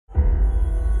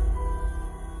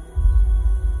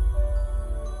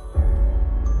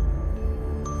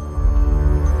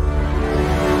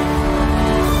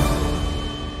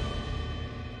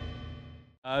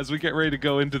as we get ready to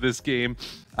go into this game.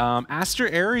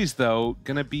 Aster.Aries, though,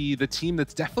 going to be the team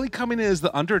that's definitely coming in as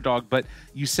the underdog, but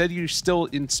you said you're still,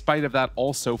 in spite of that,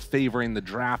 also favoring the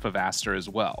draft of Aster as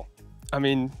well. I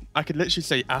mean, I could literally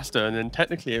say Aster, and then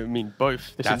technically it would mean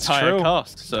both this That's entire true.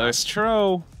 cast. So That's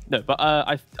true. No, but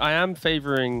I am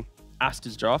favoring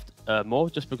Aster's draft more,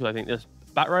 just because I think this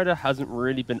Batrider hasn't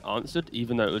really been answered,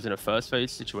 even though it was in a first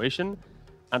phase situation.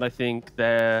 And I think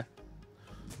they're,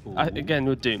 again,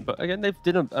 we're doomed. But again, they've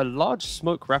did a large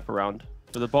smoke wraparound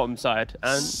for the bottom side.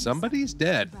 And somebody's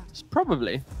dead.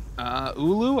 Probably.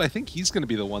 Ulu, I think he's going to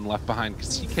be the one left behind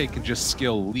because TK can just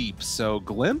skill leap. So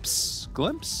Glimpse?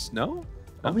 No?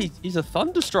 Oh, he's a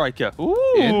Thunder Striker.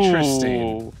 Ooh.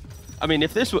 Interesting. I mean,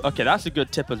 if this were... Okay, that's a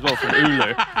good tip as well from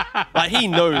Ulu. Like, he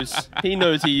knows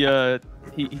he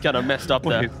kind of messed up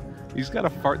there. He's got a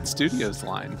Fart Studios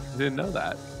line. I didn't know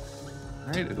that.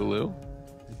 All right, Ulu.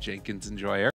 Jenkins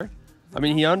Enjoyer. I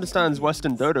mean, he understands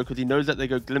Western Dodo because he knows that they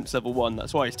go Glimpse level 1.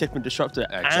 That's why he's tipping Disruptor.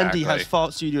 Exactly. And he has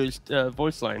Fart Studios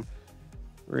voice line.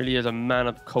 Really is a man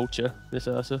of culture, this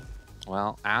Ursa.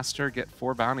 Well, Aster get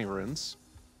 4 bounty runes.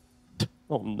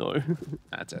 Oh, no.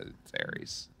 That's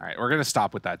Aries. All right, we're going to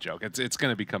stop with that joke. It's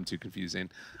going to become too confusing.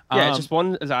 Yeah, it's just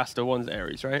one is Aster, one's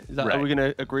Aries, right? Is that, right. Are we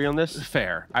going to agree on this?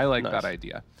 Fair. I like Nice. that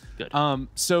idea. Good.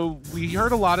 So we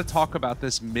heard a lot of talk about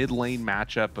this mid lane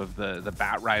matchup of the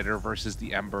Batrider versus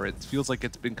the Ember. It feels like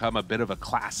it's become a bit of a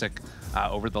classic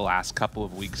over the last couple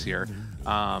of weeks here.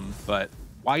 But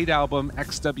White Album,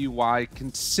 XWY,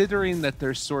 considering that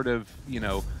there's sort of,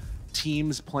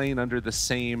 teams playing under the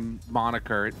same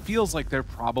moniker, it feels like they're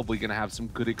probably going to have some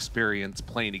good experience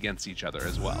playing against each other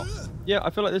as well. Yeah, I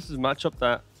feel like this is a matchup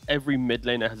that every mid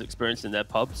laner has experienced in their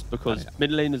pubs because mid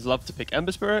laners love to pick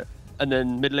Ember Spirit, and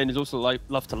then mid laners also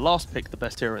love to last pick the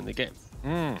best hero in the game.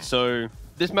 So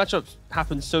this matchup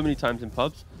happens so many times in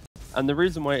pubs, and the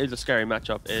reason why it is a scary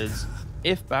matchup is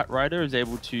if Batrider is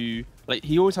able to,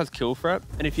 he always has kill threat,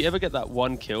 and if you ever get that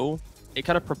one kill, it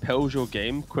kind of propels your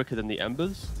game quicker than the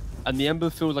Embers. And the Ember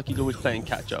feels like he's always playing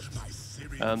catch-up.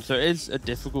 So it is a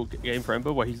difficult game for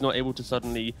Ember where he's not able to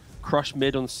suddenly crush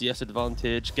mid on CS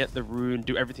advantage, get the rune,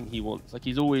 do everything he wants. Like,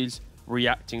 he's always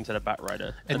reacting to the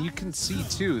Batrider. And you can see,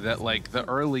 too, that, the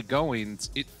early goings,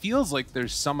 it feels like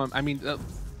there's some... I mean,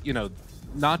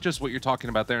 not just what you're talking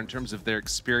about there in terms of their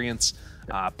experience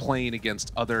playing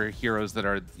against other heroes that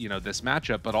are, this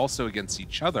matchup, but also against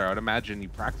each other. I would imagine you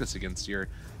practice against your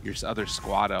other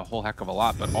squad a whole heck of a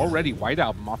lot, but already White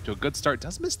Album off to a good start.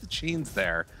 Does miss the chains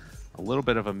there. A little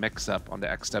bit of a mix-up onto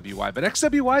XWY, but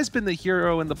XWY has been the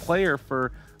hero and the player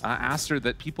for Aster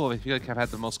that people, I feel like, have had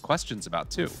the most questions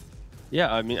about, too.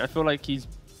 Yeah, I mean, I feel like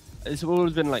it's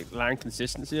always been, LAN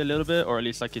consistency a little bit, or at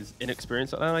least, his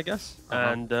inexperience at LAN, I guess.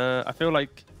 And I feel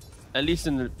like, at least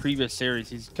in the previous series,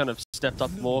 he's kind of stepped up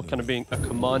more, kind of being a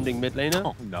commanding mid laner.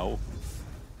 Oh, no.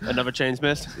 Another chains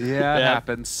missed. Yeah, it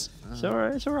happens. It's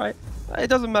alright, it's alright. It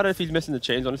doesn't matter if he's missing the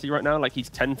chains, honestly, right now. He's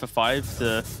 10 for 5,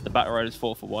 the Batrider's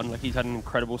 4 for 1. He's had an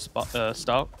incredible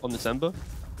start on December.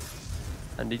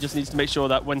 And he just needs to make sure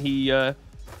that when he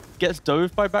gets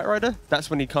dove by Batrider, that's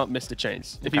when he can't miss the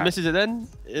chains. If he misses it then,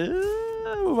 we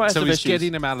might have some he's issues.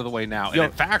 getting him out of the way now. And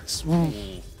in fact,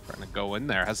 trying to go in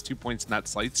there, has 2 points in that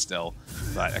site still.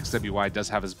 But XWY does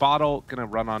have his bottle, gonna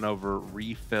run on over,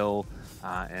 refill,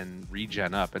 and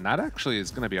regen up. And that actually is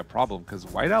going to be a problem because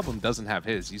White Album doesn't have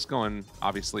his. He's going,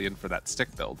 obviously, in for that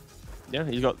stick build. Yeah,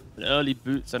 he's got an early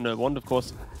boots and a wand. Of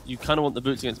course, you kind of want the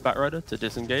boots against Batrider to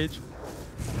disengage.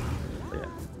 But yeah,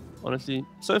 honestly,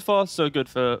 so far, so good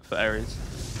for Aries.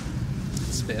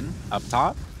 Spin up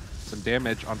top. Some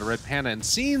damage onto Red Panda. And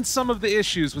seeing some of the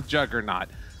issues with Juggernaut.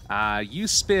 You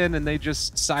spin and they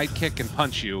just sidekick and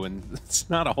punch you. And it's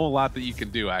not a whole lot that you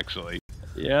can do, actually.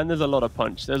 Yeah, and there's a lot of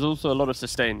punch. There's also a lot of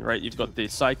sustain, right? You've got the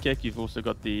sidekick, you've also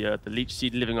got the Leech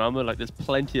Seed Living Armor. There's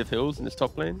plenty of hills in this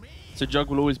top lane. So Jug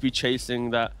will always be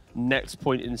chasing that next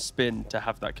point in spin to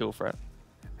have that kill threat.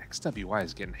 XWY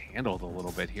is getting handled a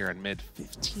little bit here in mid.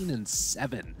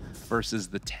 15-7 versus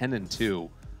the 10-2.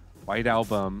 White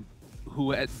Album,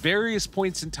 who at various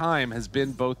points in time has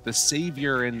been both the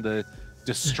savior and the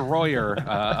destroyer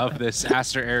of this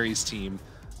Aster.Aries team.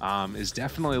 Is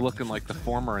definitely looking like the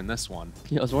former in this one.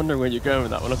 Yeah, I was wondering where you're going with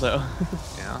that one. I was like,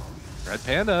 oh. Yeah, Red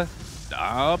Panda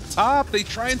up top. They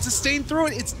try and sustain through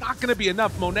it. It's not going to be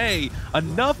enough. Monet,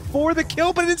 enough for the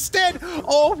kill, but instead,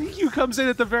 oh, Q comes in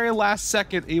at the very last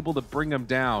second, able to bring him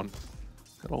down.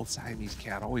 Good old Siamese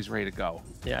cat, always ready to go.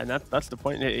 Yeah, and that's the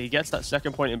point. He gets that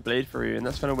second point in Blade for you, and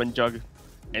that's kind of when Jug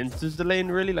enters the lane,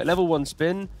 really. Level 1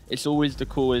 spin, it's always the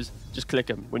call is just click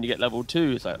him. When you get level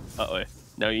 2, it's like, uh-oh.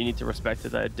 No, you need to respect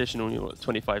that additional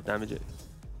 25 damage. It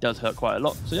does hurt quite a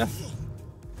lot. So yeah,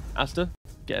 Aster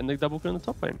getting the double kill in the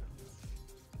top lane.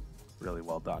 Really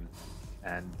well done.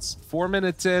 And 4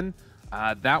 minutes in,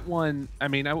 that one, I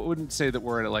mean, I wouldn't say that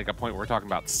we're at like a point where we're talking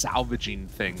about salvaging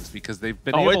things because they've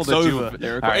been able to do it.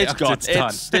 It's gone. It's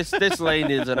done. This lane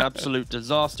is an absolute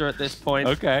disaster at this point.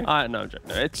 Okay. No,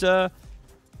 it's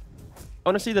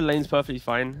honestly, the lane's perfectly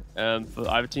fine for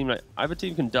either team. Like either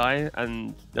team can die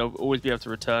and they'll always be able to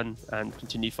return and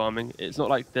continue farming. It's not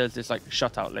like there's this like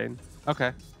shutout lane.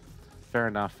 Okay. Fair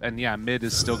enough. And yeah, mid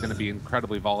is still going to be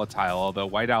incredibly volatile, although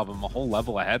White Album a whole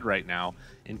level ahead right now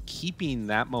and keeping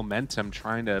that momentum,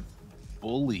 trying to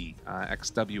bully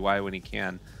XWY when he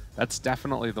can. That's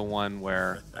definitely the one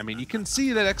where, I mean, you can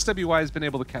see that XWY has been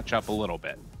able to catch up a little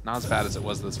bit. Not as bad as it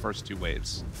was those first 2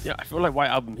 waves. Yeah, I feel like White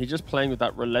Album, he's just playing with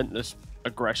that relentless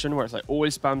aggression where it's like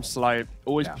always spam slide,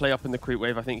 always play up in the creep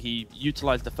wave. I think he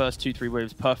utilized the first 2-3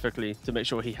 waves perfectly to make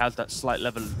sure he has that slight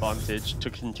level advantage to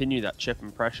continue that chip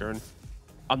and pressure. And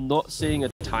I'm not seeing a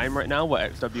time right now where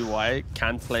XWY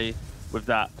can play with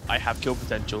that I have kill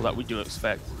potential that we do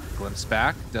expect. Glimpse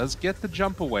back, does get the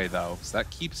jump away though, so that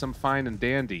keeps him fine and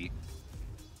dandy.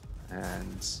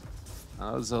 And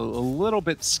that was a little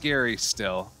bit scary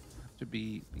still. To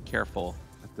be careful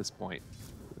at this point.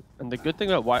 And the good thing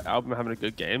about White Album having a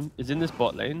good game is in this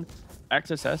bot lane,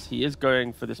 XSS, he is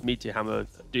going for this Meteor Hammer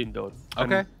Doom build.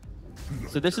 Okay.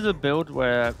 So this is a build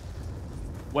where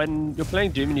when you're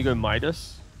playing Doom and you go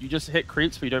Midas, you just hit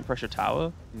creeps but you don't pressure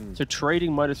tower. So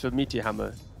trading Midas for Meteor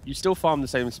Hammer, you still farm the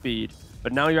same speed,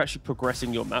 but now you're actually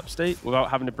progressing your map state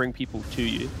without having to bring people to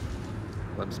you.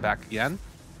 Glimpse back again.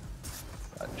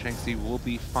 Shanxi will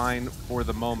be fine for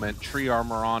the moment. Tree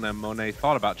armor on him. Monet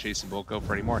thought about chasing, but won't go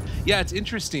for any more. Yeah, it's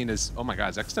interesting is, oh my god,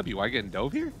 is XWY getting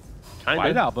dove here?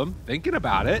 White Album, thinking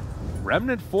about it.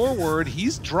 Remnant forward,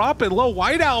 he's dropping low.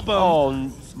 White Album,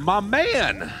 oh, my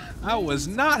man. That was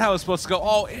not how it's supposed to go.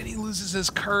 Oh, and he loses his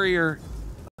courier.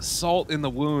 Assault in the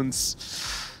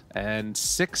wounds. And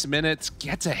 6 minutes,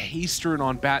 gets a haste rune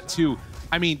on Bat 2.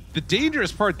 I mean, the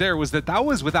dangerous part there was that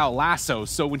was without Lasso.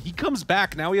 So when he comes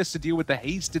back, now he has to deal with the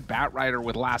hasted Bat Rider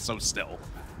with Lasso still.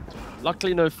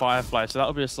 Luckily no Firefly, so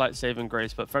that'll be a slight saving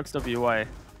grace. But for XWY,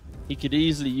 he could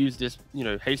easily use this, you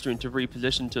know, haste rune to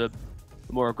reposition to a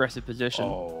more aggressive position.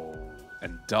 Oh,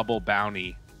 and double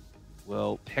bounty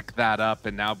will pick that up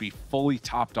and now be fully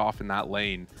topped off in that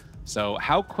lane. So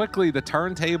how quickly the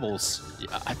turntables.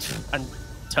 Yeah, and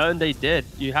turn they did.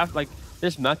 You have like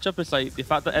this matchup is like the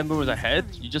fact that Ember was ahead,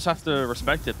 you just have to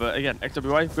respect it. But again,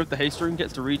 XWY with the haste rune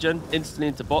gets to regen instantly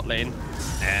into bot lane.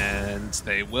 And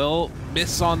they will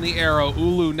miss on the arrow.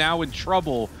 Ulu now in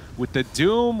trouble with the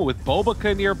Doom, with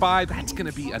Bobica nearby. That's going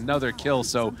to be another kill.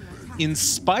 So in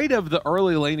spite of the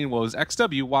early laning woes,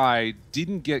 XWY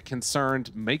didn't get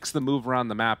concerned, makes the move around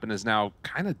the map, and is now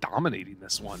kind of dominating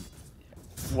this one.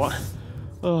 What?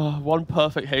 One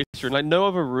perfect haste rune. Like no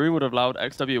other rune would have allowed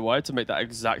XWY to make that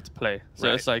exact play.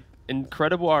 So it's like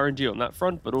incredible RNG on that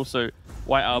front, but also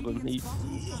White Album.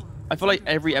 I feel like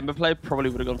every Ember player probably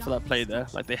would have gone for that play there.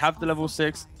 Like they have the level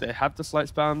 6, they have the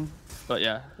slight spam, but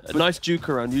yeah, a nice juke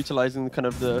around utilizing kind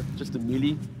of just the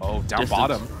melee. Oh, down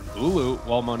bottom. Ulu,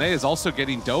 while Monet is also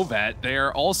getting Dovet,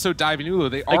 they're also diving Ulu.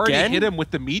 They already hit him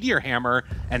with the Meteor Hammer,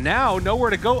 and now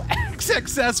nowhere to go.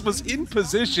 XXS was in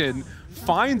position,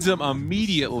 finds him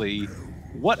immediately.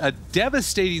 What a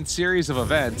devastating series of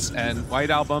events, and White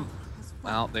Album,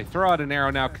 well, they throw out an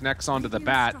arrow now, connects onto the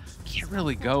bat. Can't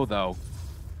really go, though.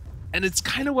 And it's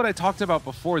kind of what I talked about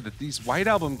before, that these White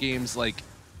Album games, like,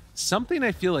 something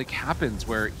I feel like happens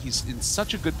where he's in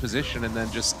such a good position and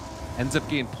then just ends up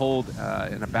getting pulled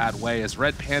in a bad way, as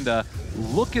Red Panda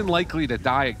looking likely to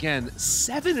die again.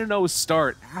 7-0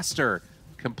 start. Aster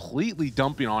completely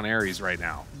dumping on Aries right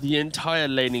now. The entire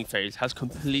laning phase has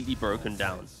completely broken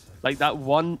down. Like that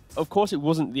one, of course it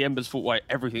wasn't the Ember's fault why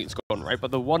everything's gone, right?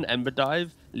 But the one Ember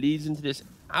dive leads into this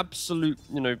absolute,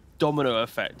 you know, domino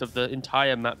effect of the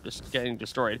entire map just getting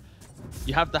destroyed.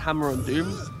 You have the hammer on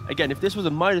Doom. Again, if this was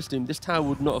a Midas Doom, this tower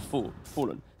would not have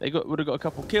fallen. They would have got a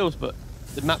couple kills, but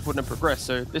the map wouldn't have progressed.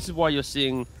 So this is why you're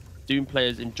seeing Doom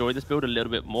players enjoy this build a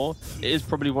little bit more. It is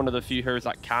probably one of the few heroes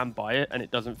that can buy it and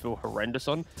it doesn't feel horrendous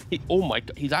on. Oh my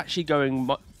god, he's actually going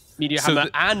Meteor Hammer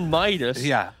and Midas.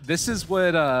 Yeah, this is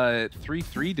what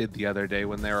 3-3 did the other day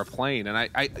when they were playing. And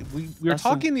we were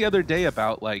talking the other day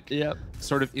about like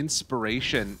sort of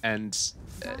inspiration and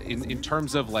in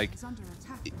terms of like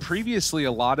previously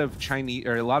a lot of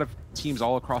teams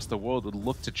all across the world would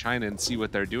look to China and see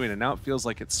what they're doing, and now it feels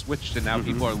like it's switched and now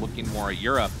people are looking more at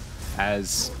Europe.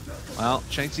 As well,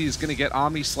 Shanxi is going to get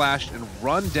Omni slashed and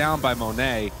run down by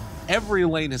Monet. every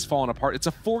lane has fallen apart. It's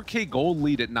a 4K gold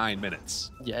lead at 9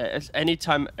 minutes. Yeah,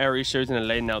 anytime Aries shows in a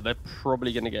lane now, they're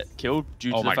probably going to get killed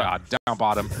due to the fact... Oh my god, down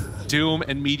bottom. Doom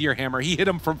and Meteor Hammer. He hit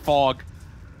him from Fog.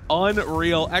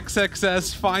 Unreal.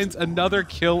 XXS finds another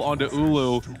kill onto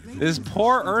Ulu. This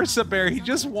poor Ursa Bear, he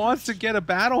just wants to get a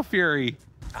Battle Fury.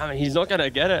 I mean, he's not going to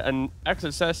get it, and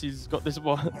XXS, he's got this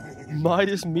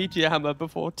Midas Meteor Hammer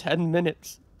before 10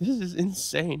 minutes. This is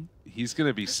insane. He's going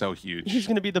to be so huge. He's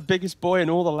going to be the biggest boy in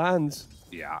all the lands.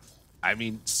 Yeah. I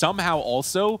mean, somehow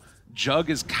also, Jug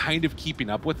is kind of keeping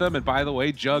up with them, and by the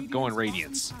way, Jug going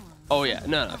Radiance. Oh yeah,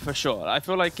 no, for sure. I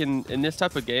feel like in this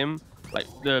type of game, like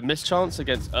the mischance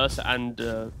against Ursa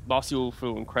and Marcy will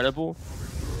feel incredible.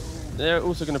 They're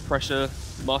also going to pressure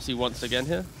Marcy once again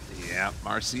here. Yeah,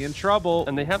 Marcy in trouble.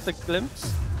 And they have the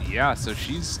glimpse. Yeah, so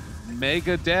she's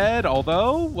mega dead,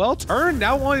 although, well, turn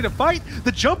now wanting to fight.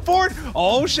 The jump forward.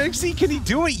 Oh, Shanxi, can he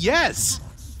do it? Yes.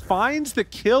 Finds the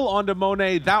kill onto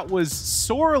Monet. That was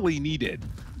sorely needed.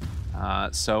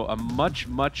 So a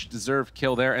much deserved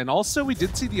kill there. And also we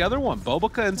did see the other one.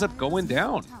 Boboka ends up going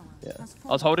down. Yeah. I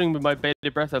was holding with my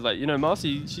bated breath. I was like, you know,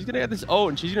 Marcy, she's going to get this ult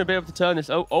and she's going to be able to turn this.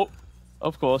 Oh,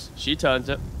 of course. She turns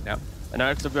it. Yep. And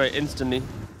now XWA instantly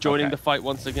joining the fight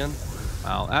once again.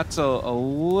 Well, that's a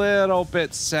little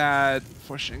bit sad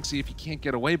for Shanxi if he can't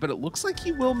get away, but it looks like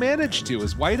he will manage to,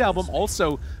 as White Album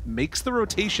also makes the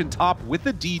rotation top with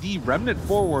the DD, Remnant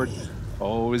forward.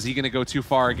 Oh, is he going to go too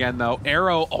far again, though?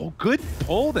 Arrow, oh, good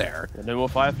pull there. And no more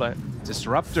Firefly.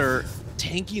 Disruptor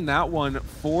tanking that one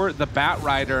for the Bat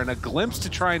Rider, and a glimpse to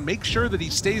try and make sure that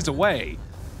he stays away.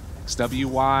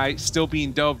 XWY still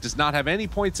being dove, does not have any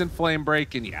points in Flame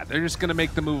Break, and yeah, they're just going to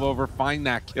make the move over, find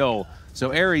that kill. So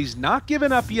Aries not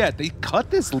giving up yet. They cut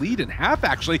this lead in half,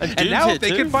 actually. And now if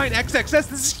they can find XXS,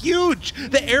 this is huge.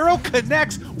 The arrow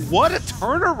connects. What a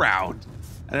turnaround.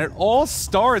 And it all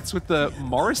starts with the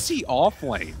Marcy off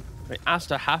lane.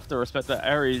 Aster have to respect that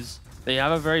Aries. They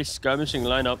have a very skirmishing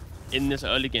lineup in this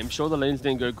early game. Sure, the lanes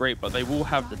didn't go great, but they will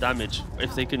have the damage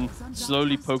if they can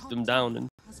slowly poke them down. And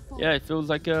yeah, it feels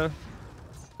like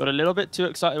got a little bit too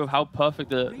excited with how perfect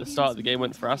the start of the game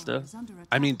went for Aster.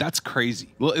 I mean, that's crazy.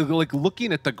 Like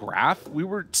looking at the graph, we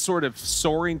were sort of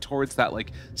soaring towards that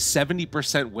like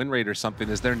 70% win rate or something,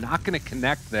 as they're not going to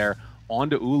connect there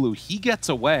onto Ulu. He gets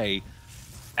away,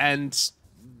 and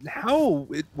now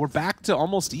we're back to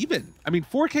almost even. I mean,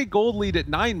 4K gold lead at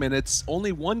 9 minutes,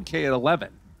 only 1K at 11.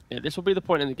 Yeah, this will be the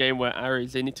point in the game where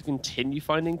Aries, they need to continue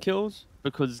finding kills,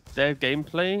 because their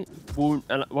gameplay won't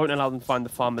allow them to find the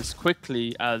farm as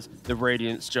quickly as the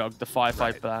Radiance Jug, the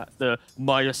Firefight Bat, the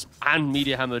Midas and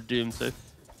Meteor Hammer Doom. So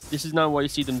this is now where you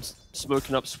see them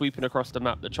smoking up, sweeping across the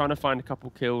map. They're trying to find a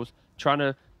couple kills, trying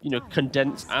to, you know,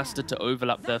 condense Aster to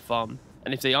overlap their farm.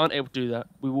 And if they aren't able to do that,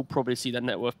 we will probably see that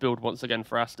net worth build once again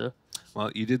for Aster.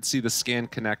 Well, you did see the scan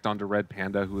connect onto Red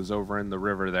Panda, who was over in the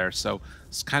river there. So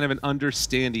it's kind of an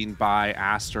understanding by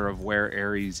Aster of where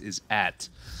Aries is at.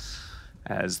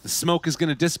 As the smoke is going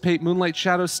to dissipate, Moonlight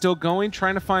Shadow's still going,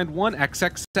 trying to find one.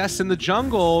 XXS in the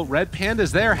jungle. Red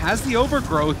Panda's there, has the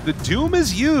overgrowth. The Doom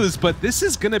is used, but this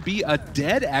is going to be a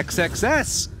dead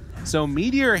XXS. So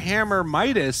Meteor Hammer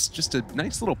Midas, just a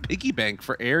nice little piggy bank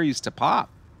for Aries to pop.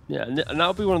 Yeah, and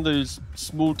that'll be one of those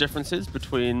small differences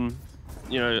between,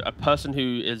 you know, a person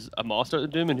who is a master at the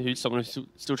Doom and who's someone who's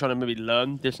still trying to maybe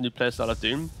learn this new playstyle of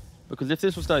Doom. Because if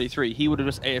this was 33, he would have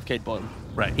just AFK'd bottom.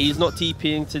 Right. He's not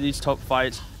TPing to these top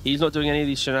fights. He's not doing any of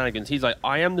these shenanigans. He's like,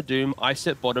 I am the Doom. I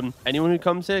sit bottom. Anyone who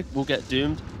comes here will get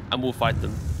doomed, and we'll fight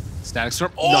them. Static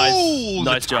Storm. Oh,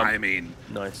 nice the timing.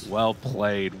 Nice. Well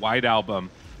played. White Album,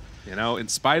 you know, in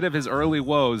spite of his early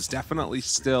woes, definitely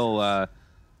still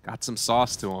got some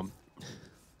sauce to him.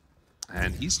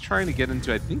 And he's trying to get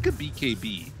into, I think, a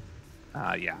BKB.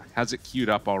 Yeah, has it queued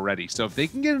up already. So if they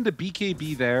can get into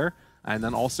BKB there, and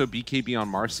then also BKB on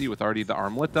Marcy with already the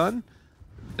armlet done,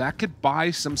 that could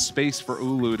buy some space for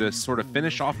Ulu to sort of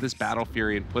finish off this Battle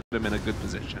Fury and put him in a good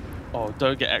position. Oh,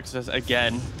 don't get access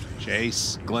again.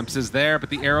 Chase, glimpses there,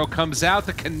 but the arrow comes out,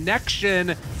 the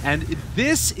connection, and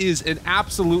this is an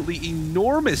absolutely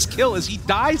enormous kill as he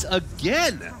dies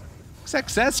again.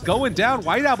 XXS going down.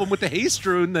 White Album with the haste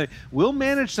rune. They will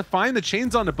manage to find the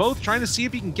chains onto both, trying to see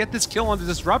if he can get this kill on the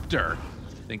Disruptor.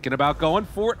 Thinking about going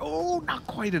for it. Oh, not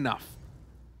quite enough.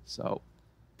 So,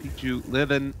 Pichu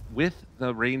living with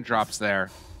the raindrops there.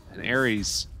 And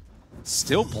Aries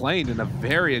still playing in a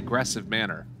very aggressive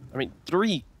manner. I mean,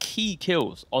 3 key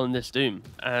kills on this Doom.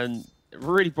 And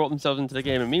really brought themselves into the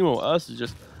game. And meanwhile, Ursa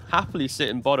just happily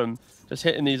sitting bottom, just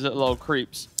hitting these little old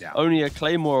creeps. Yeah. Only a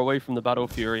Claymore away from the Battle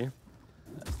Fury.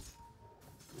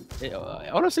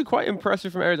 Honestly, quite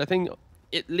impressive from Aries. I think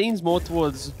it leans more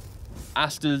towards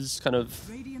Aster's kind of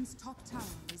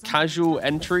casual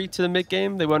entry to the mid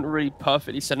game. They weren't really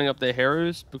perfectly setting up their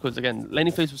heroes because, again,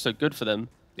 laning phase was so good for them.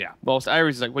 Yeah. Whilst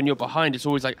Aries is like, when you're behind, it's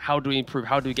always like, how do we improve?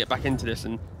 How do we get back into this?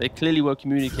 And they clearly were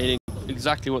communicating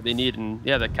exactly what they need, and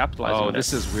yeah, they're capitalizing on it. Oh,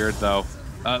 this is weird though.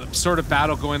 Sort of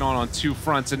battle going on two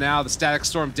fronts, and now the Static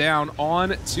Storm down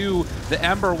on to the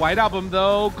Ember. White Album,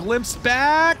 though, glimpsed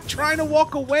back, trying to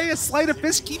walk away. A sleight of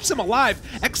fist keeps him alive.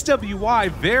 XWY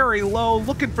very low,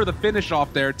 looking for the finish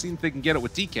off there. Seems they can get it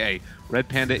with TK. Red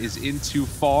Panda is in too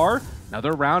far.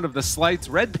 Another round of the slights.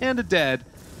 Red Panda dead.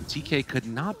 And TK could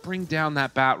not bring down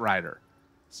that Bat Rider.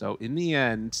 So in the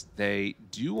end, they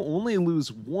do only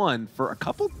lose one for a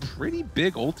couple pretty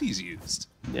big ultis used.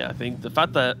 Yeah, I think the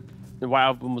fact that the White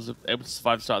Album was able to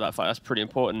survive the start of that fight, that's pretty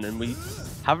important. And we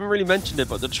haven't really mentioned it,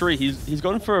 but the tree, he's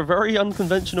gone for a very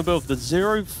unconventional build, the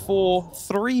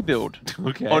 0-4-3 build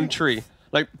on tree.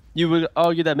 Like, you would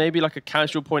argue that maybe like a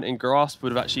casual point in grasp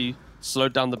would have actually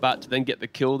slowed down the bat to then get the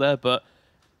kill there, but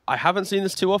I haven't seen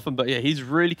this too often. But yeah, he's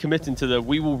really committing to the,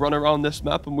 we will run around this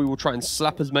map and we will try and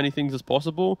slap as many things as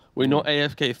possible. We're not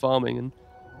AFK farming, and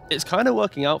it's kind of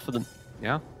working out for them.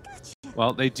 Yeah.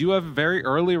 Well, they do have very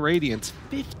early Radiance,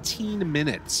 15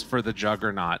 minutes for the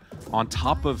Juggernaut, on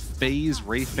top of FaZe,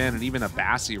 Wraithband, and even a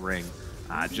Bassi ring,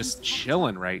 just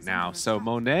chilling right now. So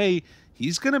Monet,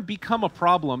 he's going to become a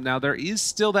problem. Now, there is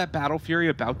still that Battle Fury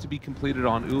about to be completed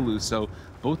on Ulu, so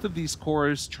both of these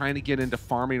cores trying to get into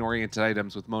farming-oriented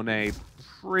items, with Monet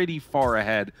pretty far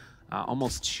ahead,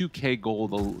 almost 2k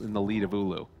gold in the lead of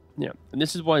Ulu. Yeah, and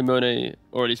this is why Monet,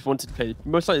 or at least wanted to play,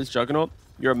 most likely this Juggernaut.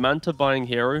 You're a Manta buying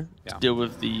hero to deal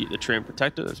with the Tree and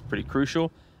Protector. That's pretty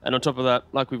crucial. And on top of that,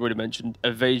 like we've already mentioned,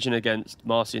 evasion against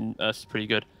Marcy and Ursa is pretty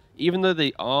good. Even though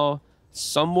they are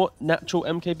somewhat natural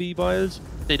MKB buyers,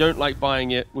 they don't like buying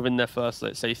it within their first,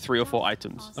 let's say, 3 or 4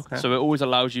 items. Okay. So it always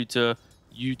allows you to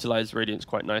utilize Radiance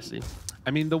quite nicely. I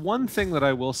mean, the one thing that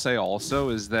I will say also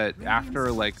is that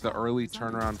after like the early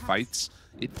turnaround fights,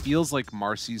 it feels like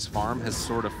Marcy's farm has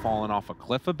sort of fallen off a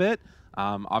cliff a bit.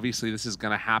 Obviously, this is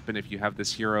going to happen if you have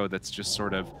this hero that's just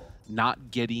sort of not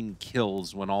getting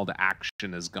kills when all the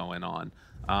action is going on.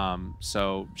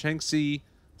 So Changxi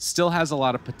still has a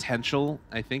lot of potential,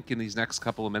 I think, in these next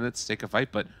couple of minutes to take a fight,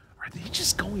 but are they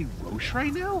just going Roche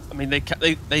right now? I mean,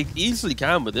 they easily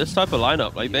can with this type of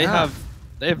lineup. Like, they have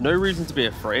no reason to be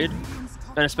afraid,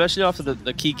 and especially after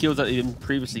the key kills that they've been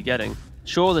previously getting.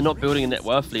 Sure, they're not building a net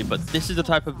worth lead, but this is the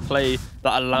type of play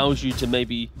that allows you to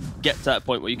maybe get to that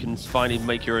point where you can finally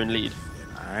make your own lead.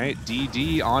 All right,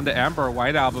 DD onto Ember.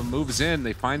 White Album moves in.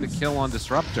 They find the kill on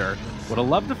Disruptor. Would have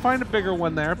loved to find a bigger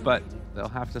one there, but they'll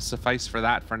have to suffice for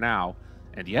that for now.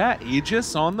 And yeah,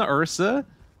 Aegis on the Ursa,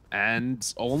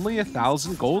 and only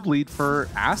 1,000 gold lead for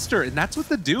Aster. And that's with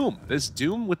the Doom. This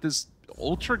Doom with this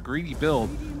ultra greedy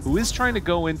build, who is trying to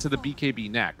go into the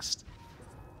BKB next.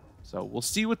 So we'll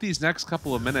see what these next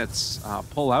couple of minutes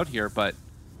pull out here, but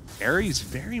Aries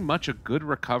very much a good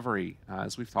recovery,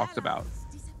 as we've talked about.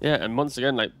 Yeah, and once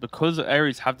again, like, because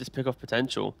Aries have this pick-off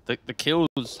potential, the kills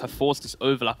have forced this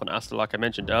overlap on Aster, like I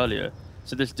mentioned earlier.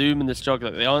 So this Doom and this Jug,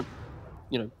 like, they aren't,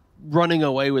 you know, running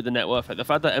away with the net worth. Like, the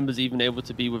fact that Ember's even able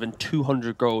to be within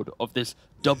 200 gold of this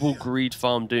double greed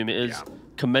farm Doom, it is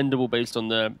commendable based on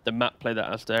the map play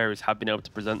that Aster.Aries have been able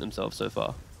to present themselves so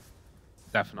far.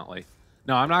 Definitely.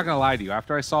 No, I'm not gonna lie to you.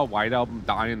 After I saw White Album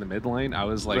die in the mid lane, I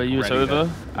was like,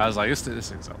 I was like,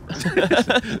 this thing's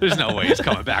over. There's no way he's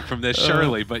coming back from this,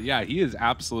 surely. But yeah, he is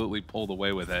absolutely pulled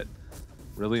away with it.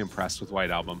 Really impressed with White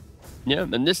Album. Yeah,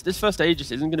 and this first Aegis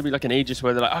isn't gonna be like an Aegis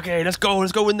where they're like, okay, let's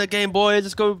go win the game, boys.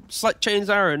 Let's go select Chain's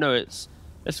Arrow. No, it's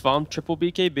farm triple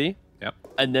BKB. Yep.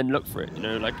 And then look for it. You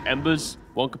know, like Ember's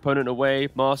one component away,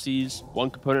 Marcy's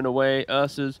one component away,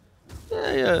 Ursa's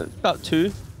about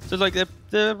 2. So like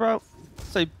they're about,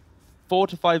 say, 4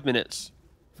 to 5 minutes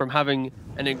from having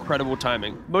an incredible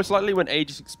timing. Most likely when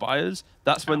Aegis expires,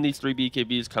 that's when these 3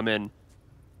 BKBs come in.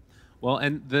 Well,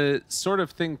 and the sort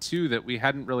of thing, too, that we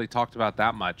hadn't really talked about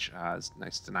that much,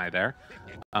 nice deny there,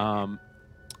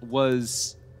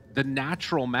 was the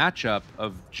natural matchup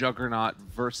of Juggernaut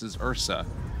versus Ursa,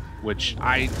 which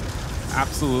I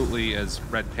absolutely, as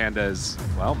Red Panda, is,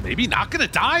 well, maybe not going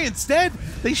to die. Instead,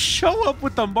 they show up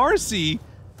with the Marcy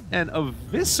and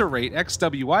eviscerate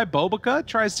XWY. Bobica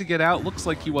tries to get out. Looks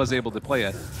like he was able to play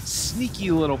a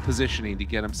sneaky little positioning to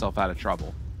get himself out of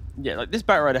trouble. Yeah, like this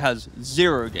Bat Rider has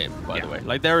 0 game, by the way.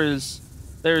 Like there is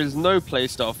no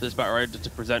playstyle for this Bat Rider to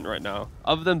present right now.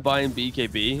 Other than buying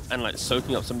BKB and like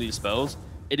soaking up some of these spells,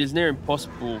 it is near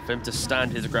impossible for him to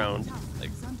stand his ground.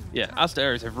 Like, yeah,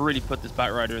 Aster.Aries have really put this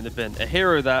Bat Rider in the bin. A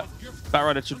hero that Bat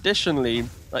Rider traditionally,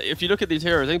 like if you look at these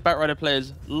heroes, I think Bat Rider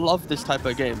players love this type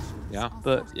of game. Yeah.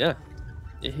 But yeah,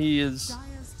 he is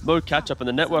mode catch-up, and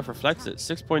the net worth reflects it.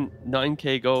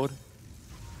 6.9k gold.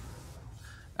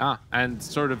 And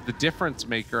sort of the difference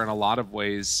maker in a lot of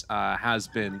ways has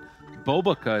been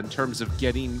Boboka in terms of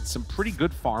getting some pretty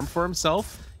good farm for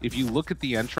himself. If you look at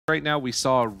the Ench right now, we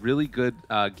saw a really good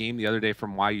game the other day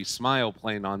from Ybb Smile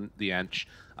playing on the Ench.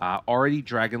 Already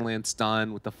Dragonlance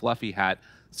done with the fluffy hat.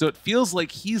 So it feels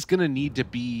like he's going to need to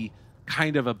be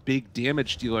kind of a big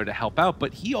damage dealer to help out.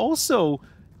 But he also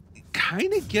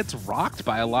kind of gets rocked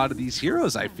by a lot of these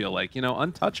heroes, I feel like. You know,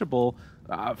 Untouchable,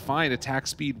 fine, attack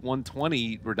speed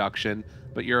 120 reduction,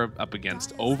 but you're up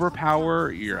against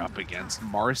Overpower, you're up against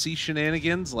Marcy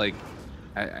shenanigans. Like,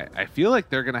 I feel like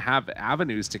they're going to have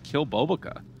avenues to kill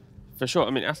Boboka. For sure. I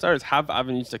mean, Aster.Aries have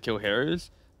avenues to kill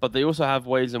heroes, but they also have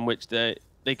ways in which they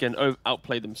can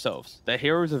outplay themselves. Their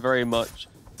heroes are very much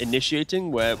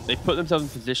initiating, where they put themselves in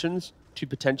positions to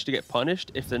potentially get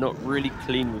punished if they're not really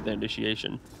clean with their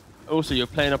initiation. Also, you're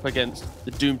playing up against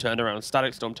the Doom turnaround,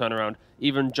 Static Storm turnaround,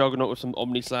 even Juggernaut with some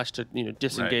Omni Slash to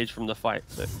disengage from the fight.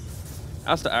 So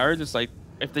Aster.Aries is like,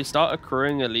 if they start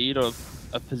accruing a lead or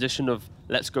a position of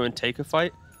let's go and take a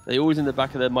fight, they always in the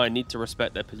back of their mind need to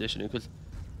respect their positioning, because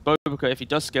Boboka, if he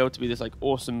does scale to be this like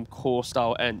awesome core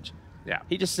style Ench,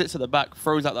 he just sits at the back,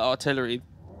 throws out the artillery.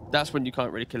 That's when you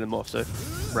can't really kill him off. So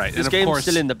this game's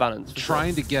still in the balance.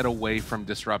 Trying to get away from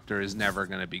Disruptor is never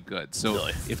going to be good. So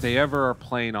if they ever are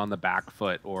playing on the back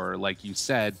foot, or like you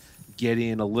said, get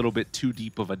in a little bit too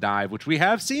deep of a dive, which we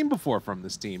have seen before from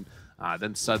this team,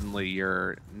 then suddenly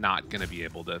you're not going to be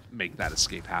able to make that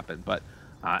escape happen. But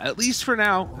at least for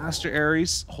now,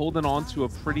 Aster.Aries holding on to a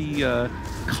pretty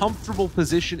comfortable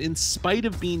position in spite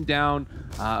of being down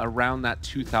around that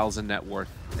 2,000 net worth.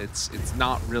 It's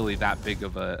not really that big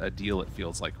of a deal, it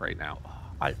feels like right now.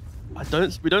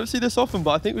 We don't see this often,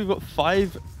 but I think we've got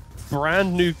 5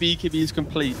 brand new BKBs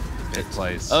complete. It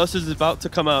plays. Ursus is about to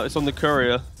come out. It's on the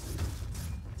courier.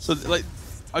 So like,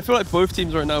 I feel like both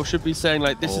teams right now should be saying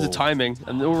like, this is the timing,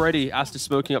 and already Aster's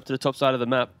smoking up to the top side of the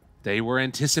map. They were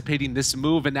anticipating this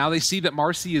move, and now they see that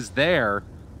Marcy is there.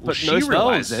 But she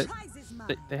realized it.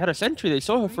 They had a sentry. They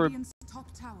saw her for a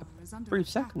brief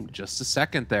second. Just a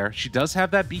second there. She does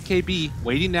have that BKB.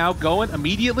 Waiting now, going,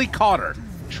 immediately caught her.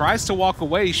 Tries to walk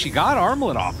away. She got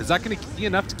Armlet off. Is that going to be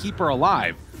enough to keep her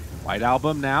alive? White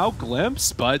Album now,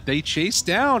 glimpse, but they chase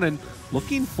down and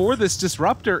looking for this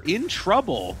Disruptor, in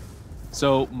trouble.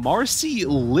 So Marcy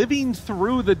living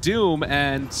through the Doom,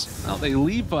 and well, they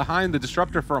leave behind the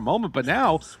Disruptor for a moment, but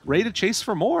now ready to chase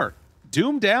for more.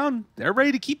 Doom down, they're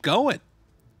ready to keep going.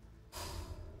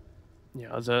 Yeah,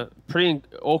 it was a pretty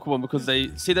awkward one because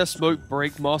they see their smoke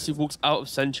break. Marcy walks out of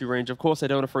sentry range. Of course, they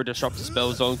don't want to throw Disruptor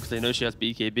spells on because they know she has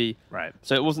BKB. Right.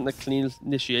 So it wasn't the clean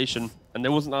initiation, and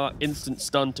there wasn't that instant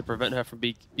stun to prevent her from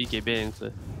BKBing.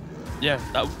 So yeah,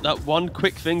 that one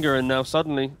quick finger, and now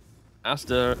suddenly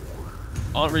Aster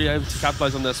aren't really able to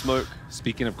capitalize on their smoke.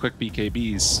 Speaking of quick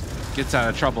BKBs, gets out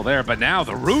of trouble there, but now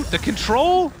the root, the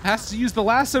control, has to use the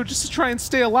lasso just to try and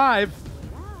stay alive.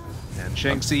 And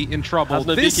Shanxi in trouble.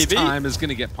 This BKB time is going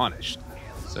to get punished.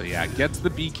 So yeah, gets the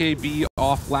BKB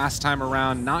off last time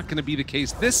around. Not going to be the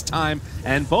case this time.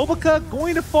 And Boboka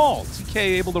going to fall. TK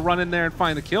able to run in there and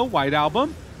find the kill. White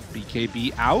Album,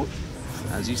 BKB out.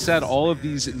 As you said, all of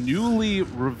these newly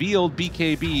revealed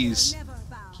BKBs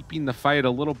keeping the fight a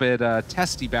little bit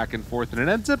testy back and forth. And it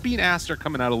ends up being Aster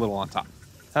coming out a little on top.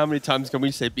 How many times can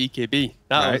we say BKB?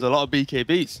 That was a lot of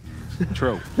BKBs.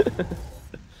 True.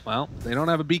 Well, they don't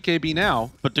have a BKB now.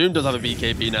 But Doom does have a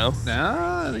BKB now.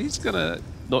 Nah, he's gonna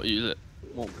not use it.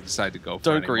 Won't decide to go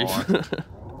for it anymore.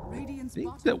 I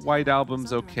think that White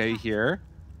Album's okay here.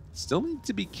 Still need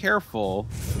to be careful.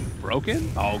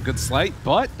 Broken? Oh, good slight.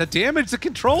 But the damage, the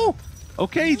control.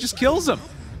 Okay, he just kills him.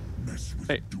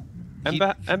 Hey,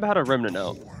 Ember had a remnant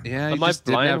now. Yeah, he just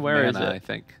didn't have mana, is it? I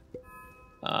think.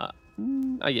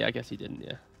 Yeah, I guess he didn't,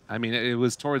 yeah. I mean, it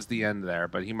was towards the end there,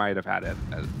 but he might have had it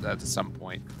at some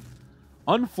point.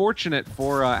 Unfortunate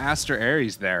for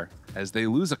Aster.Aries there, as they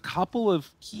lose a couple of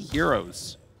key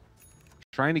heroes.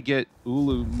 Trying to get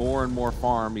Ulu more and more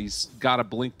farm. He's got a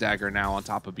Blink Dagger now on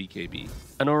top of BKB.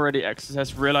 And already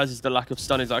XSS realizes the lack of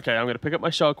stun. He's like, okay, I'm going to pick up my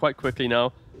shard quite quickly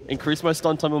now, increase my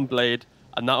stun time on Blade,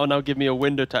 and that will now give me a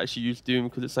window to actually use Doom,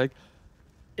 because it's like,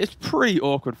 it's pretty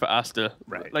awkward for Aster.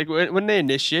 Right. Like, when they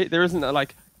initiate, there isn't a,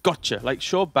 like, gotcha. Like,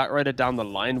 sure, Batrider down the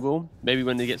line will, maybe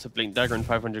when he gets a Blink Dagger and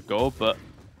 500 gold, but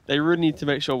they really need to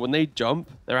make sure when they jump,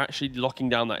 they're actually locking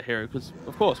down that hero. Because,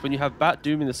 of course, when you have Bat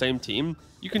Doom in the same team,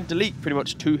 you can delete pretty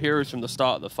much 2 heroes from the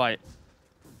start of the fight.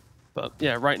 But,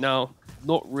 yeah, right now,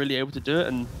 not really able to do it,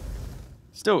 and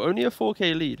still, only a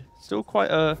 4k lead. Still quite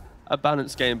a a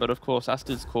balanced game, but of course,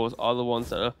 Aster's cores are the ones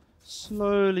that are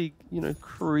slowly, you know,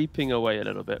 creeping away a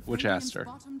little bit. Which Aster?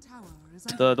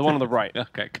 The one on the right.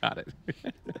 Okay, got it.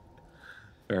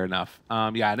 Fair enough.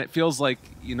 Yeah, and it feels like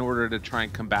in order to try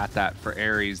and combat that for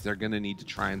Aries, they're going to need to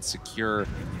try and secure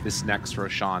this next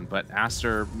Roshan. But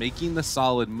Aster making the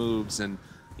solid moves and,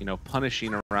 you know,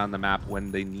 punishing around the map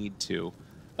when they need to.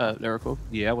 Lyrical.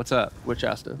 Yeah, what's up? Which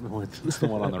Aster? It's the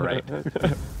one on the right.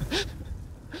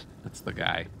 That's the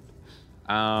guy.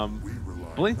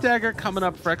 Blink Dagger coming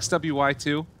up for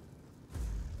XWY2.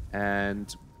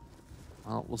 And,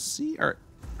 well, we'll see. Are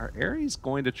Aries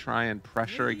going to try and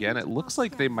pressure again? It looks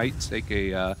like they might take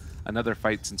a another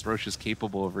fight since Roche is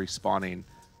capable of respawning.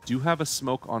 Do have a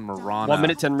smoke on Mirana. 1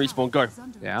 minute 10 respawn, go.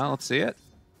 Yeah, let's see it.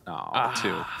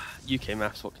 Oh, 2. UK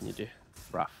maths, what can you do?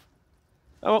 Rough.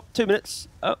 Oh, well, 2 minutes.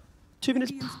 2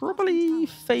 minutes probably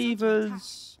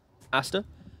favors Aster.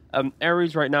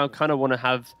 Aries right now kind of want to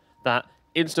have that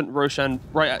instant Roshan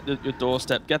right at your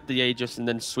doorstep, get the Aegis, and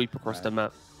then sweep across the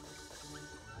map.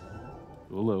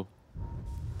 Ulu.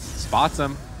 Spots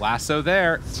him. Lasso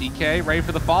there. TK ready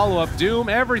for the follow-up. Doom,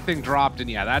 everything dropped. And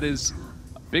yeah, that is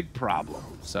a big problem.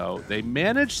 So they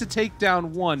managed to take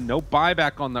down one. No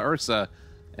buyback on the Ursa.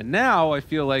 And now I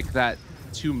feel like that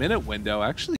 2-minute window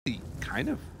actually kind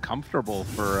of comfortable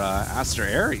for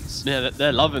Aster.Aries. Yeah,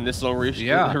 they're loving this long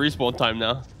respawn time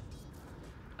now.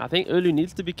 I think Ulu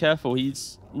needs to be careful.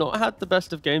 He's not had the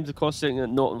best of games, of course, sitting at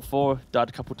 0-4. Died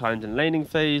a couple times in laning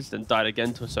phase, then died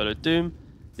again to a solo Doom.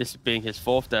 This being his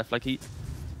 4th death. Like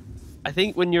I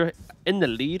think when you're in the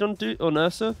lead on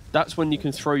Ursa, that's when you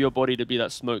can throw your body to be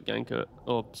that smoke ganker,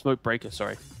 or smoke breaker,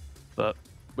 sorry. But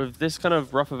with this kind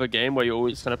of rough of a game where you're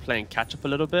always kind of playing catch up a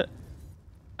little bit,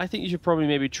 I think you should probably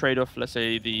maybe trade off, let's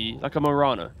say, like a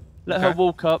Mirana. Let her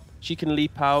walk up, she can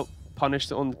leap out, punish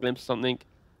it on the glimpse or something,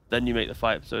 then you make the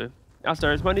fight. So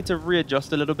Aster.Aries might need to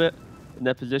readjust a little bit in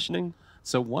their positioning.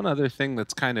 So one other thing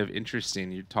that's kind of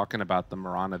interesting, you're talking about the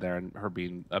Mirana there and her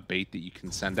being a bait that you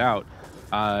can send out.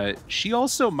 She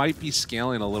also might be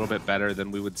scaling a little bit better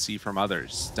than we would see from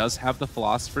others. Does have the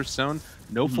Philosopher's Stone.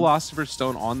 No Philosopher's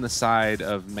Stone on the side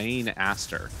of main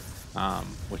Aster,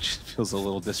 which feels a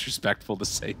little disrespectful to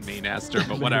say main Aster,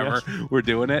 but whatever. We're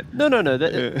doing it. No.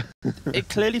 It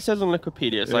clearly says on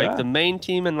Wikipedia. It's like the main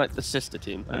team and like the sister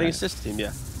team. I think it's sister team,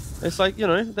 yeah. It's like, you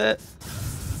know,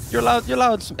 you're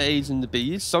allowed some A's and the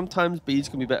B's. Sometimes B's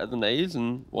can be better than A's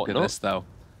and whatnot. Look at this, though.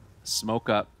 Smoke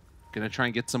up. Gonna try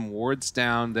and get some wards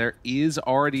down. There is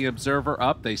already an Observer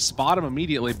up. They spot him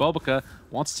immediately. Bobica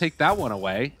wants to take that one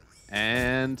away.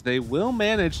 And they will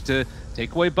manage to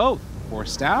take away both. For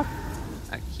Staff,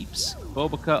 that keeps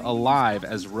Bobica alive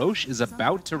as Roche is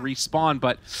about to respawn.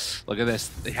 But look at this.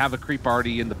 They have a creep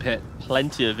already in the pit.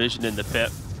 Plenty of vision in the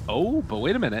pit. Oh, but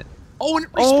wait a minute. Oh, and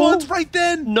it respawns right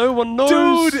then! No one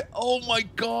knows! Dude! Oh my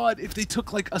god, if they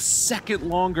took like a second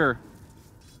longer.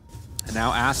 And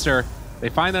now Aster, they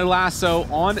find their lasso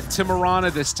on to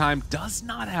Mirana this time. Does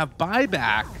not have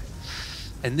buyback.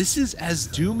 And this is as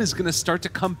Doom is going to start to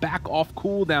come back off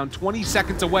cooldown, 20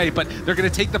 seconds away, but they're going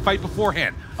to take the fight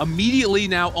beforehand. Immediately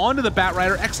now onto the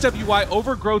Batrider. XWY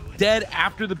Overgrowth dead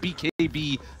after the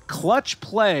BKB. Clutch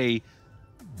play.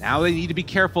 Now they need to be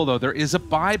careful, though. There is a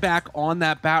buyback on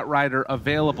that Batrider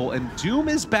available, and Doom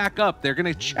is back up. They're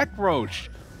going to check Roche.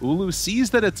 Ulu sees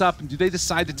that it's up, and do they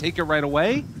decide to take it right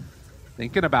away?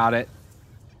 Thinking about it.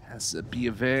 Has to be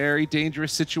a very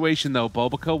dangerous situation, though.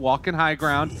 Bobica walking high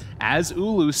ground as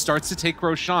Ulu starts to take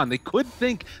Roshan. They could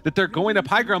think that they're going up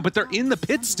high ground, but they're in the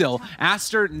pit still.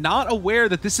 Aster not aware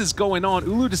that this is going on.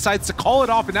 Ulu decides to call it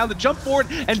off, and now the jump forward,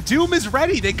 and Doom is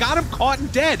ready. They got him caught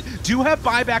and dead. Do have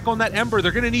buyback on that Ember.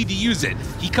 They're going to need to use it.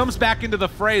 He comes back into the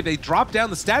fray. They drop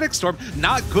down the Static Storm.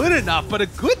 Not good enough, but a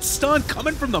good stun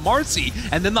coming from the Marcy.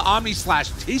 And then the Omni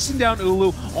Slash chasing down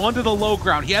Ulu onto the low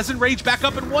ground. He has Enrage back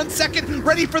up in 1 second,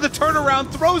 ready for the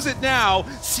turnaround, throws it now,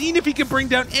 seeing if he can bring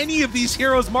down any of these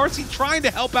heroes. Marcy trying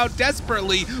to help out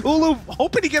desperately. Ulu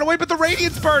hoping to get away, but the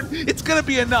Radiance Burn, it's gonna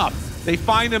be enough. They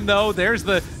find him though. There's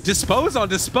the Dispose on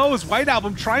Dispose. White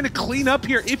Album trying to clean up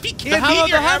here. If he can't beat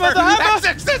your hammer. That's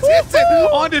hits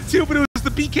it onto 2, but it was the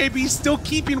BKB still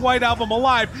keeping White Album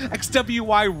alive.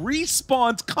 XWY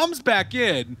respawns, comes back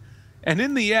in. And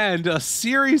in the end, a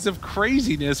series of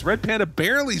craziness. Red Panda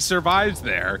barely survives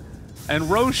there. And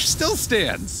Roche still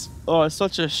stands. Oh, it's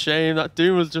such a shame. That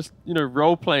Doom was just, you know,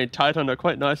 role-playing Titan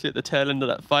quite nicely at the tail end of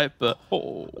that fight. But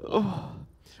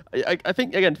I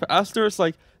think, again, for Aster, it's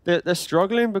like they're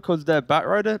struggling because their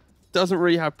Batrider doesn't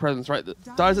really have presence, right?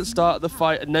 Dies at start of the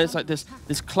fight, and then it's like this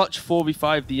clutch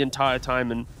 4v5 the entire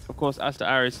time. And, of course,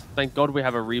 Aster.Aries, thank God we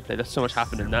have a replay. There's so much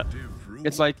happened in that.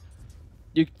 It's like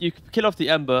you kill off the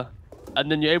Ember,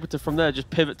 and then you're able to, from there, just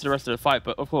pivot to the rest of the fight.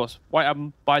 But of course, White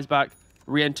Album buys back,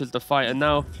 re-enters the fight, and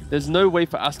now there's no way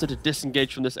for Aster to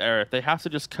disengage from this area. They have to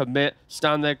just commit,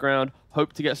 stand their ground,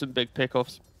 hope to get some big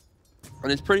pickoffs.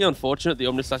 And it's pretty unfortunate the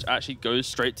Omnislash actually goes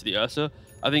straight to the Ursa.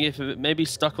 I think if it maybe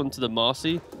stuck onto the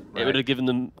Marcy, it would have given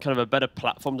them kind of a better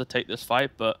platform to take this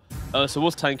fight. But Ursa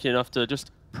was tanky enough to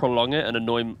just prolong it and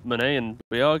annoy Monet, and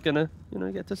we are gonna,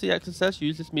 get to see XSS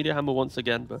use this media hammer once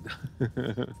again. But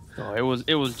oh,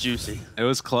 it was juicy. It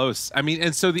was close. I mean,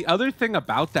 and so the other thing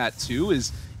about that too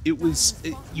is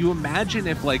you imagine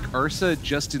if like Ursa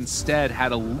just instead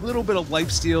had a little bit of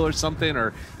lifesteal or something,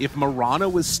 or if Mirana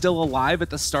was still alive at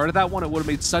the start of that one, it would have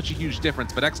made such a huge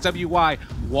difference. But XWY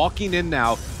walking in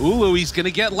now. Ulu, he's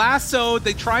gonna get lassoed.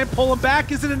 They try and pull him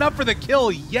back. Is it enough for the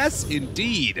kill? Yes,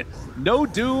 indeed. No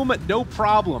doom, no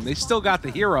problem. They still got the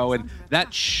hero, and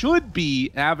that should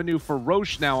be avenue for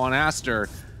Roche now on Aster,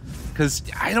 because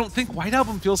I don't think White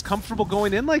Album feels comfortable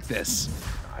going in like this.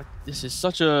 This is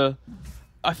such a...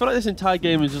 I feel like this entire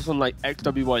game is just on like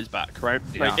XWY's back, right?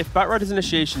 Yeah. Like if Batrider's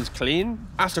initiation is clean,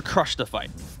 Aster crush the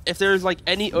fight. If there is like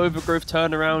any overgrowth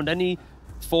turnaround, any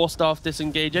 4-staff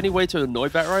disengage, any way to annoy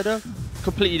Batrider,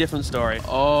 completely different story.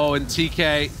 Oh, and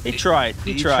TK, he tried.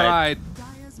 He tried.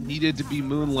 Needed to be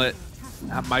moonlit.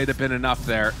 That might have been enough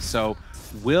there. So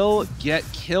will get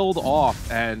killed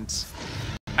off, and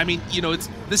I mean,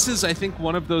 this is I think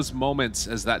one of those moments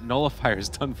as that nullifier is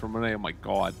done for Monet. Oh my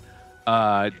god.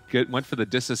 Went for the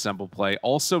disassemble play.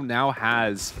 Also now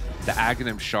has the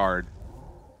Aghanim Shard.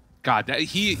 God,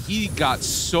 he got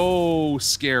so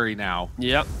scary now.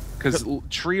 Yep. Because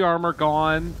tree armor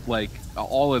gone, like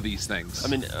all of these things. I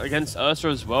mean, against Ursa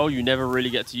as well, you never really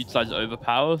get to utilize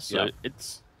overpower, so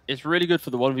it's really good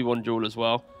for the 1v1 duel as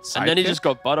well. And then he just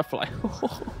got Butterfly.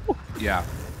 Yeah.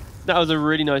 That was a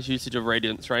really nice usage of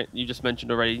Radiance, right? You just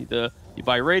mentioned already, you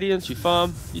buy Radiance, you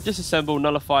farm, you disassemble,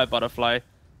 nullify, Butterfly.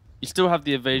 You still have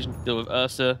the evasion to deal with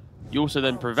Ursa. You also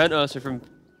then prevent Ursa from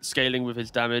scaling with his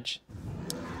damage.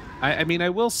 I mean, I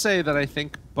will say that I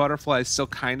think Butterfly is still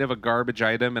kind of a garbage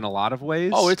item in a lot of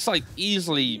ways. Oh, it's like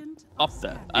easily up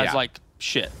there as like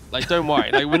shit. Like, don't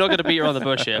worry. Like, we're not going to beat around the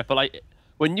bush here. But like,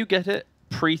 when you get it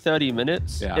pre-30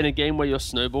 minutes in a game where you're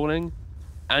snowballing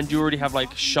and you already have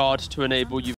like Shard to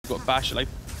enable, you've got Bash, like,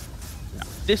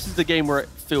 this is the game where it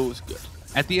feels good.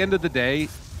 At the end of the day,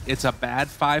 it's a bad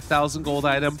 5,000 gold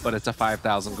item, but it's a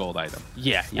 5,000 gold item.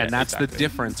 Yeah, and that's the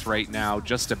difference right now,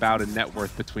 just about in net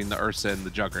worth between the Ursa and the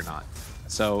Juggernaut.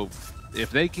 So if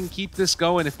they can keep this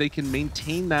going, if they can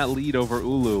maintain that lead over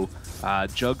Ulu,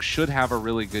 Jug should have a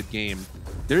really good game.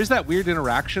 There's that weird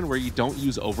interaction where you don't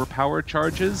use overpower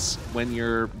charges when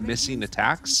you're missing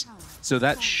attacks. So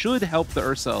that should help the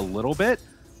Ursa a little bit,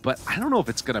 but I don't know if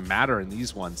it's going to matter in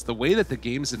these ones. The way that the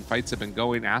games and fights have been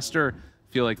going, Aster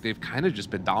feel like they've kind of just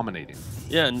been dominating.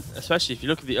 Yeah, and especially if you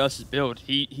look at the Ursa's build,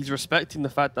 he's respecting the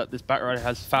fact that this Batrider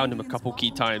has found him a couple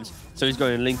key times, so he's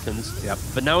going Lincolns. Yep.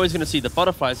 But now he's going to see the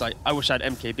Butterflies like, I wish I had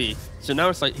MKB. So now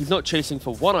it's like he's not chasing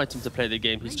for one item to play the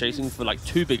game, he's chasing for like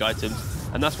 2 big items.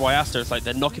 And that's why Aster, it's like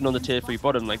they're knocking on the tier 3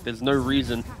 bottom. Like there's no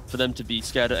reason for them to be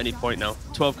scared at any point now.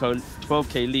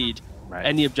 12k lead,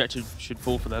 any objective should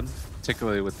fall for them.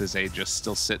 Particularly with this Aegis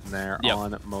still sitting there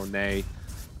on Monet.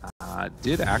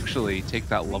 Did actually take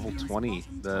that level 20,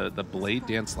 the Blade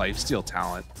Dance lifesteal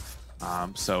talent.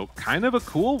 So kind of a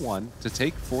cool one to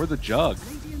take for the Jug,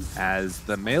 as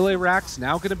the melee rack's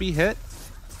now going to be hit.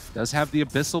 Does have the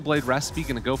Abyssal Blade recipe,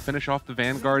 going to go finish off the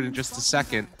Vanguard in just a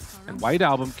second. And White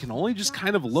Album can only just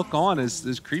kind of look on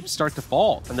as creeps start to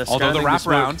fall. And although the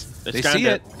wraparound, they see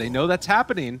it, they know that's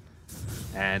happening.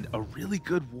 And a really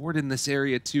good ward in this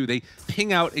area too. They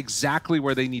ping out exactly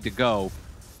where they need to go.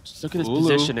 Just look at his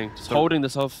positioning, just holding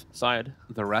this off side.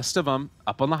 The rest of them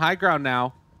up on the high ground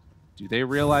now. Do they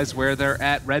realize where they're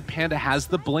at? Red Panda has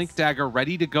the Blink Dagger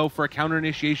ready to go for a counter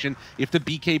initiation if the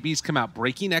BKBs come out,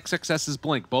 breaking XXS's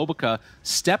Blink. Bobica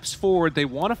steps forward. They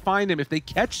want to find him. If they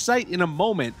catch sight in a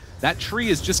moment, that tree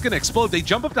is just going to explode. They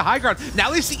jump up to high ground. Now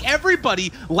they see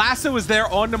everybody. Lasso is there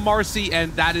on to Marcy,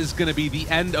 and that is going to be the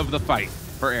end of the fight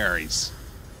for Aries.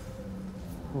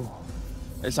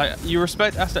 It's like, you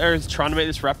respect Aster.Aries trying to make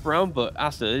this wraparound, but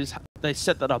Aster, they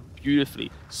set that up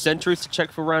beautifully. Sentries to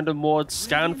check for random wards,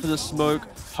 scan for the smoke,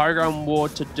 high ground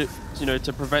ward to do,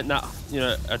 to prevent that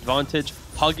advantage,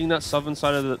 hugging that southern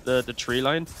side of the tree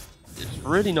line. It's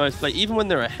really nice play. Even when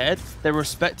they're ahead, they're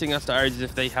respecting Aster.Aries as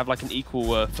if they have like an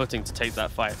equal footing to take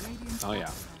that fight. Oh yeah.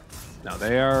 Now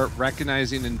they are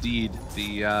recognizing indeed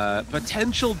the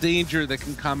potential danger that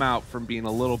can come out from being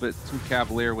a little bit too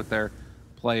cavalier with their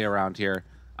play around here.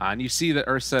 And you see that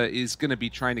Ursa is going to be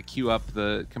trying to queue up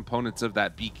the components of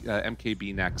that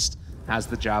MKB next. has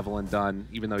the Javelin done,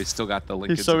 even though he's still got the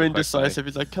linkage. He's so indecisive.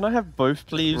 He's like, can I have both,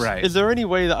 please? Right. Is there any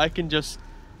way that I can just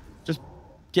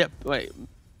get, wait,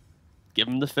 give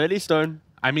him the Philly Stone?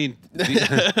 I mean,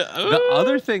 the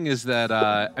other thing is that,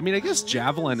 I mean, I guess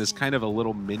Javelin is kind of a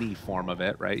little mini form of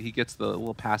it, right? He gets the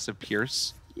little passive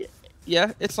pierce.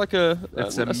 Yeah, it's like a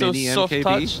mini soft MKB.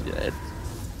 touch. Yeah,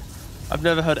 I've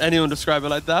never heard anyone describe it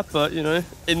like that, but, you know,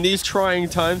 in these trying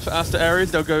times for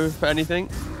Aster.Aries, they'll go for anything.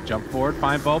 Jump forward,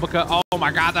 find Bulbica. Oh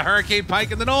my god, the Hurricane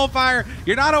Pike and the Nullifier.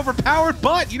 You're not overpowered,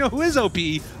 but you know who is OP?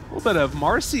 A little bit of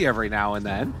Marcy every now and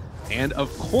then. And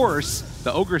of course,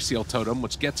 the Ogre Seal Totem,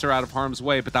 which gets her out of harm's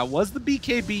way, but that was the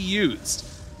BKB used.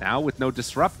 Now, with no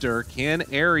Disruptor, can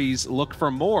Aries look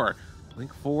for more?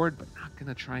 Blink forward, but not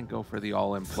going to try and go for the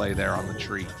all-in play there on the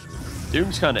tree.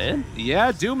 Doom's kind of in.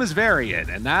 Yeah, Doom is very in,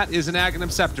 and that is an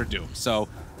Aghanim Scepter Doom. So,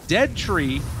 dead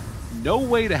tree, no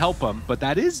way to help him, but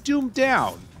that is Doom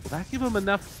down. Will that give him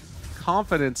enough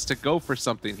confidence to go for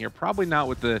something here? Probably not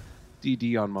with the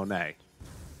DD on Monet.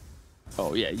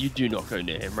 Oh yeah, you do not go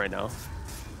near him right now.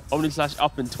 Omni Slash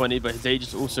up in 20, but his age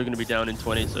is also going to be down in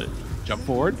 20, so... Jump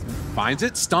forward, finds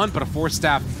it, stunned, but a force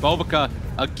staff. Bulbica,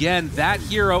 again, that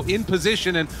hero in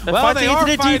position, and well, they are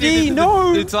fighting.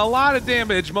 No! It's a lot of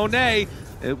damage. Monet,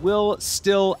 it will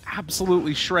still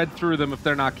absolutely shred through them if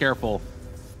they're not careful.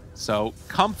 So,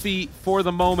 comfy for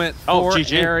the moment for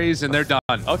Aries, and they're done.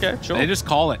 Okay, sure. They just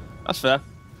call it. That's fair.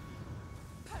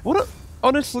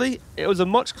 Honestly, it was a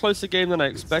much closer game than I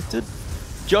expected,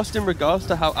 just in regards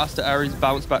to how Aster.Aries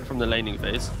bounced back from the laning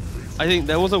phase. I think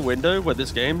there was a window where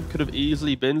this game could have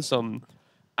easily been some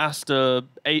Aster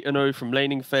 8-0 from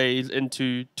laning phase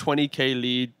into 20k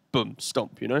lead, boom,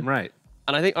 stomp, you know? Right.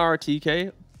 And I think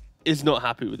RTK is not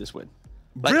happy with this win.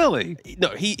 Like, really? No,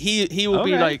 he will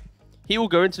be like, he will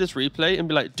go into this replay and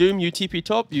be like, Doom, you TP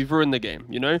top, you've ruined the game,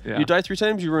 you know? Yeah. You die 3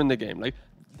 times, you ruin the game. Like,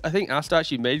 I think Aster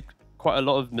actually made quite a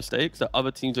lot of mistakes that other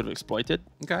teams would have exploited.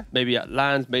 Okay. Maybe at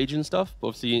lands, mage and stuff, but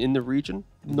obviously in the region,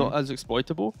 not as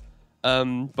exploitable.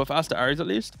 But for Aster.Aries at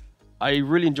least, I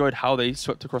really enjoyed how they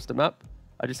swept across the map.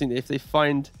 I just think that if they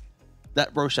find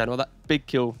that Roshan or that big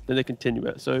kill, then they continue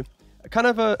it. So kind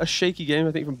of a shaky game,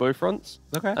 I think, from both fronts.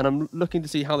 Okay. And I'm looking to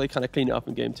see how they kind of clean it up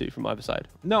in game 2 from either side.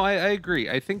 No, I agree.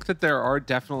 I think that there are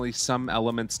definitely some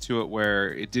elements to it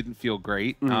where it didn't feel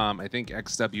great. I think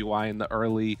XWI in the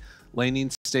early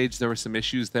laning stage, there were some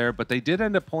issues there, but they did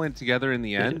end up pulling it together in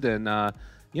the end. And,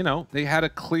 you know, they had a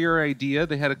clear idea.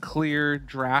 They had a clear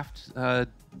draft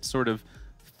sort of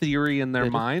theory in their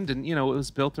mind. And, you know, it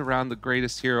was built around the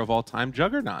greatest hero of all time,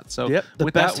 Juggernaut. So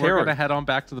with that, we're going to head on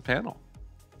back to the panel.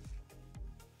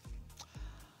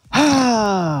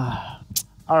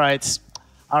 All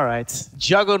right.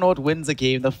 Juggernaut wins a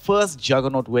game. The first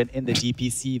Juggernaut win in the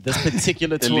DPC this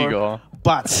particular tour.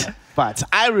 But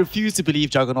I refuse to believe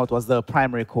Juggernaut was the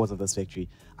primary cause of this victory.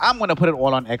 I'm going to put it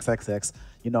all on XXX.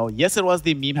 You know, yes, it was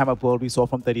the meme hammer build we saw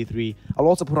from 33. I'll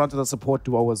also put onto the support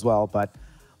duo as well. But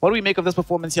what do we make of this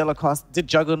performance here, Lacoste? Did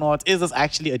Juggernaut, is this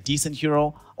actually a decent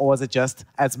hero? Or was it just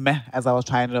as meh as I was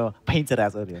trying to paint it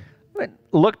as earlier? It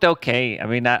looked okay. I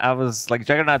mean, I was like,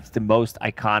 Juggernaut's the most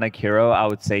iconic hero, I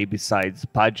would say, besides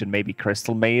Pudge and maybe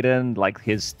Crystal Maiden. Like,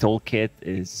 his toolkit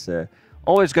is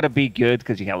always going to be good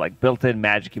because you have like built-in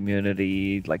magic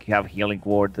immunity, like you have healing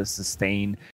ward, the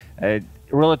sustain.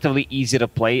 Relatively easy to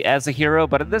play as a hero,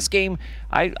 but in this game,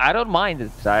 I don't mind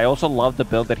it. I also love the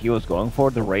build that he was going for,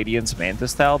 the Radiance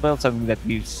Mantis style build, something that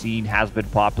we've seen has been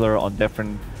popular on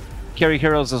different carry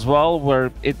heroes as well,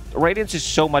 where Radiance is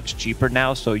so much cheaper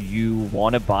now, so you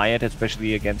want to buy it,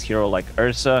 especially against hero like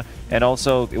Ursa. And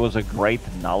also, it was a great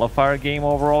nullifier game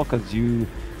overall, because you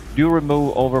do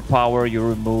remove Overpower, you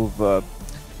remove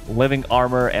Living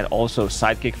Armor, and also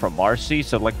Sidekick from Marcy.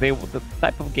 So like the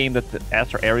type of game that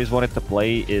Aster.Aries wanted to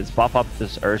play is buff up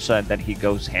this Ursa, and then he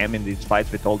goes ham in these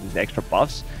fights with all these extra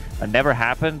buffs. It never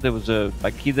happened. There was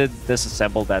like he did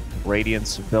disassemble that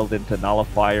Radiance build into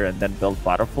Nullifier and then build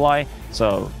Butterfly.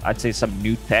 So I'd say some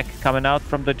new tech coming out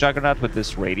from the Juggernaut with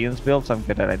this Radiance build,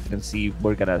 something that I didn't see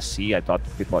we're gonna see. I thought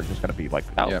people are just gonna be like,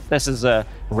 oh, this is a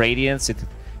Radiance. It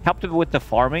helped him with the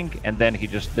farming, and then he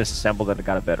just disassembled it and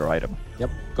got a better item. Yep,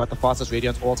 got the fastest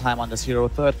Radiance all time on this hero,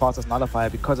 third fastest Nullifier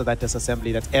because of that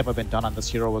disassembly that's ever been done on this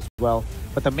hero as well.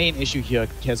 But the main issue here,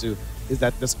 Kezu, is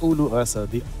that this Ulu Ursa,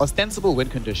 the ostensible win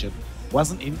condition,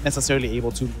 wasn't necessarily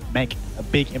able to make a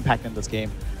big impact in this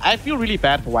game. I feel really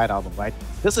bad for White Album, right?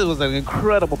 This was an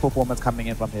incredible performance coming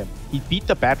in from him. He beat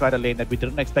the Bat Rider lane that we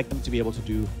didn't expect him to be able to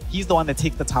do. He's the one that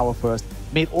takes the tower first,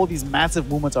 made all these massive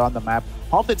movements around the map.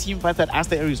 Half the team fights that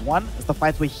Aster.Aries won is the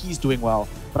fights where he's doing well.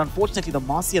 But unfortunately, the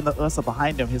Marcy and the Ursa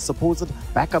behind him, his supposed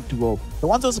backup duo, the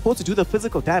ones who are supposed to do the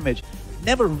physical damage,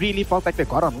 never really felt like they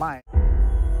got online.